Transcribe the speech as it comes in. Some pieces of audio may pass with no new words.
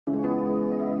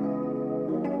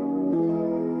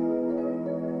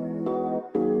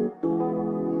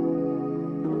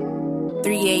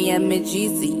3 a.m. and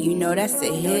Jeezy, you know that's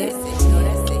a hit.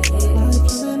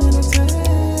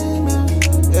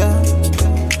 Yeah.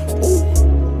 Ooh.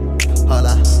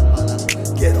 Holla.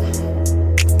 Get 'em.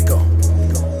 Go.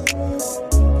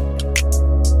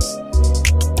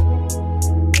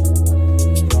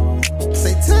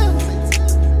 Say time.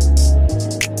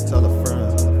 Tell a friend.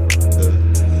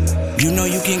 You know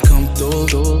you can come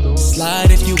through, slide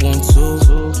if you want to.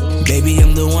 Baby,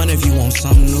 I'm the one if you want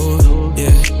something new. Yeah,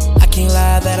 I can't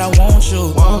lie that I want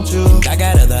you. And I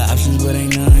got other options, but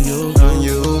ain't none of you.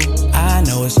 I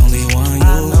know it's only one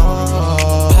you.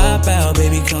 Pop out,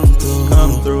 baby, come through.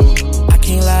 I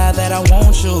can't lie that I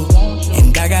want you.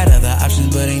 And I got other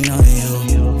options, but ain't none of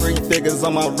you. 3 figures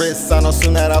on my wrist, I know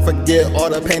soon that I forget all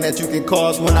the pain that you can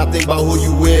cause when I think about who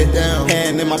you with.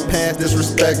 Hand in my pants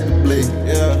disrespectably.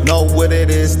 Know what it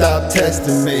is, stop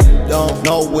testing me. Don't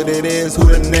know what it is, who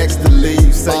the next to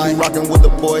leave. Say you rockin' with the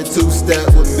boy,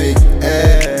 2-step with me.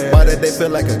 Why did they feel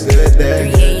like a good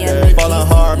day? Falling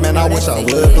hard, man, I wish I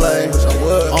would play.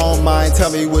 On mine, tell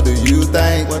me what do you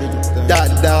think?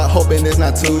 Dot, hoping it's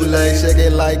not too late. Shake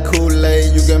it like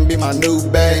Kool-Aid, you can be my new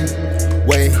bae.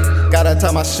 Wait, gotta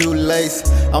tie my shoelace.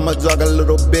 I'ma jog a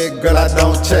little bit, girl, I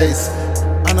don't chase.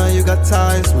 I know you got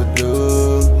ties with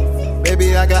dudes.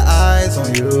 Baby, I got eyes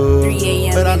on you.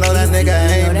 But I know that nigga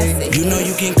ain't me. You know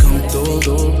you can come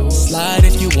through, slide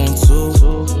if you want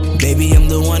to. Baby, I'm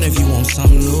the one if you want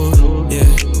something new. Yeah,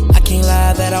 I can't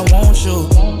lie that I want you.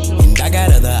 And I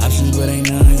got other options, but ain't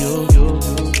none of you.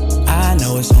 I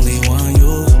know it's only one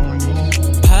you.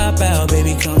 Pop out,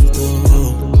 baby, come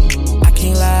through. I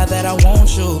can't lie that I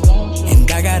want you. And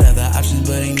I got other options,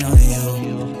 but ain't none of you.